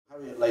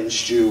Harriet Lane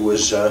stew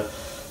was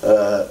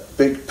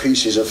big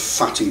pieces of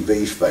fatty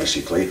beef,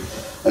 basically,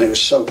 and it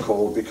was so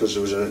called because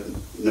there was a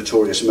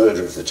notorious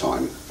murder of the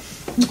time,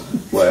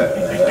 where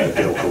a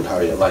girl called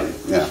Harriet Lane.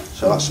 Yeah,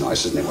 so that's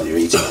nice, isn't it, when you're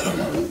eating it, you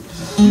know,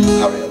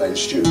 Harriet Lane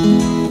stew.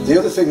 The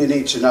other thing you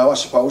need to know, I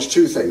suppose,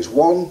 two things.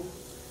 One,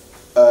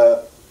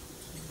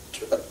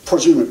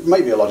 presumably,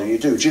 maybe a lot of you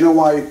do. Do you know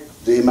why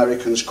the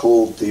Americans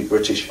called the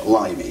British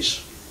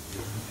limeys?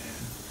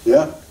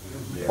 Yeah?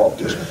 Bob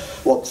does.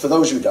 Well, for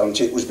those who don't,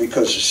 it was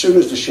because as soon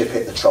as the ship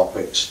hit the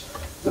tropics,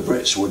 the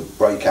Brits would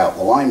break out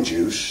the lime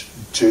juice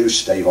to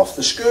stave off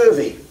the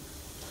scurvy.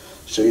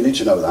 So you need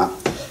to know that.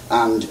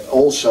 And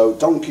also,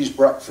 donkey's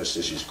breakfast,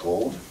 this is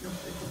called.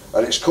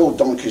 And it's called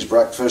donkey's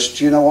breakfast.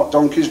 Do you know what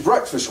donkey's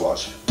breakfast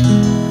was?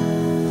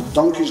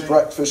 Donkey's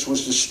breakfast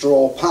was the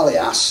straw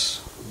palliasse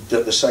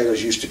that the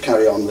sailors used to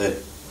carry on the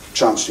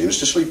tramp steamers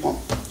to sleep on.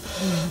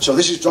 So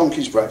this is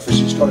donkey's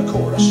breakfast. It's got a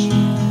chorus.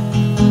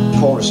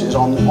 Choruses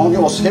on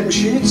your hymn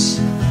sheets.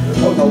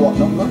 Don't know what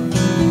number.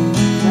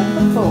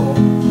 Number 4.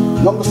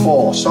 Number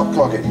 4. Stop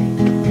clogging.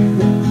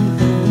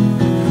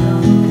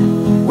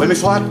 With me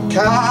flat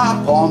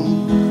cap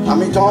on and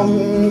me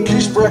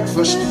donkey's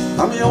breakfast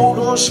and me old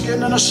horse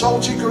skin and a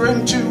salty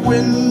grin to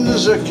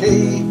Windsor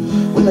Quay.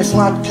 With me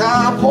flat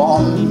cap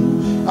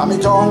on and me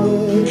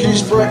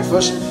donkey's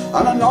breakfast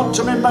and a nod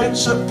to me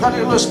mates at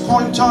Penniless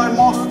Point I'm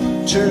off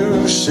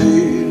to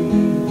sea.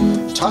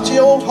 Tatty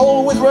old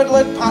hull with red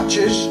lead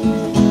patches,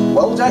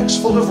 well decks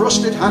full of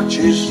rusted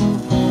hatches,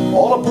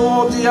 all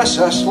aboard the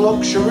SS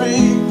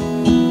Luxury.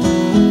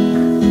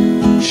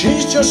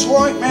 She's just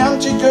like me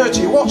Auntie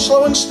Gertie, what's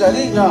slow and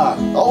steady? Nah,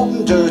 old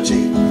and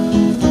dirty.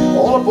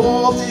 All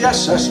aboard the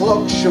SS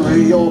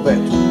Luxury orbit,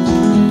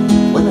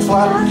 with me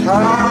flat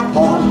cap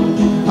on,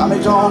 and me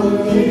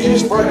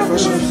donkey's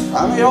breakfast,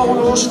 and me old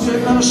horse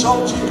skin and a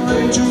salty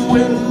grin to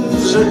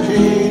Windsor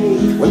Quay.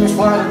 With me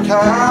flat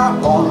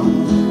cap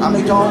on, and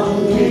me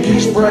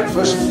donkey's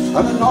breakfast,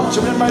 and a nod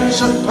to me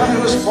mates at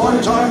Penniless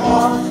Point I'm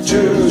off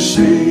to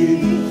sea.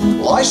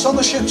 Lice on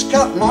the ship's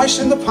cap, mice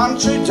in the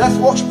pantry, death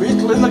watch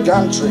beetle in the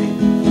gantry,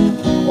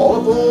 all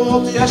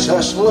aboard the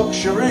SS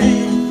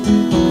Luxury.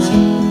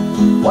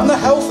 When the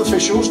health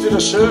officials did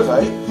a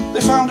survey,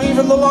 they found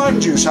even the lime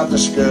juice had the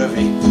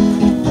scurvy,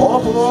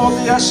 all aboard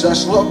the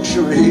SS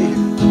Luxury.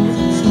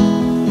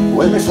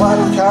 With me flat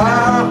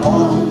cap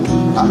on,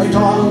 and me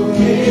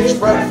donkey's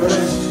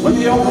breakfast, with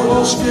me old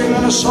wool skin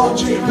and a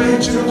salty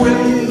grin to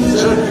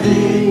Windsor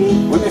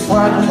Quay. With me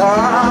flat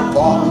cap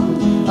on,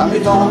 and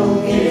me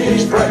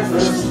donkey's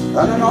breakfast,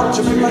 and a nod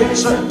to me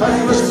mates at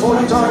Penniless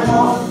Point I'm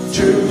off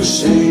to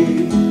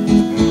sea.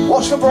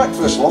 What's for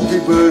breakfast? Lumpy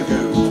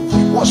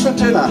burgoo. What's for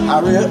dinner?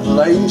 Harriet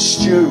Lane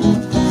stew,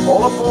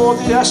 all aboard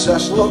the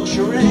SS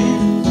Luxury.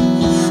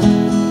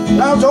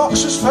 Now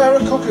doc's as fair a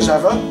cook as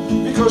ever,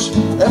 because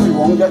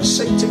everyone gets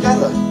sick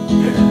together,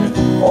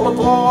 all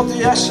aboard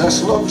the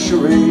SS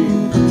Luxury.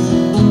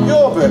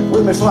 Your bit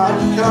with me flat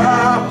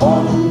cap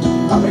on,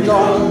 and me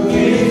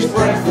donkey's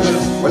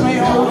breakfast, with me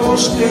old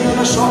horse skin and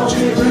a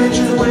salty grin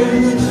to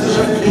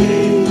Windsor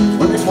Quay.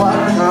 With me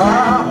flat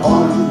cap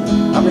on,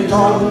 and me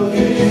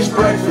donkey's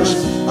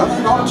breakfast, and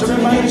a nod to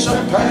me mates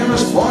at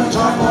Penniless Point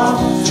I'm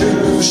off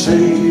to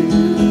sea.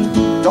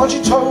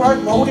 Dodgy toe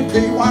rag, mouldy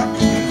pea-whack,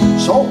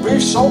 salt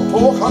beef, salt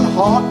pork on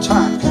hard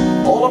tack,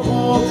 all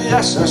aboard the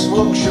SS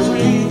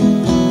Luxury.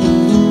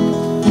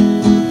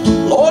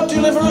 Lord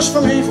deliver us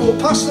from evil,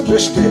 pass the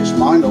biscuits,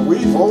 mind the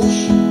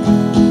weevils,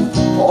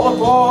 all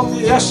aboard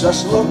the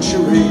SS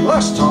Luxury.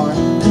 Last time,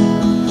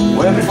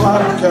 with me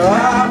flat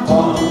cap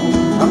on,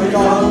 and me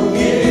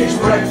donkey's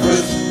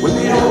breakfast, with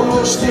me old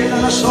horse skin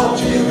and a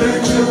salty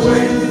grin to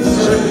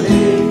Windsor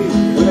Quay.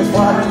 With me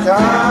flat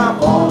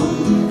cap on,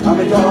 and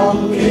me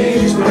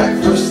donkey's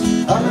breakfast,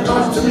 and a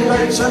nod to me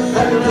mates at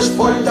Penniless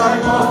Point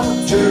I'm off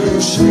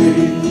to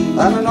sea.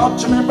 And a nod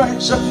to me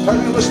mates at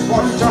Penniless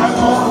Point I'm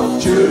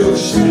off to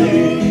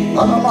sea. And a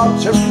nod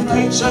to me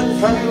mates at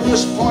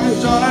Penniless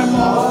Point I'm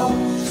off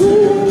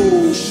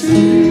to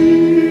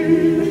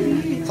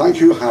sea. Thank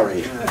you,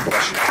 Harry.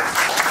 Bless you.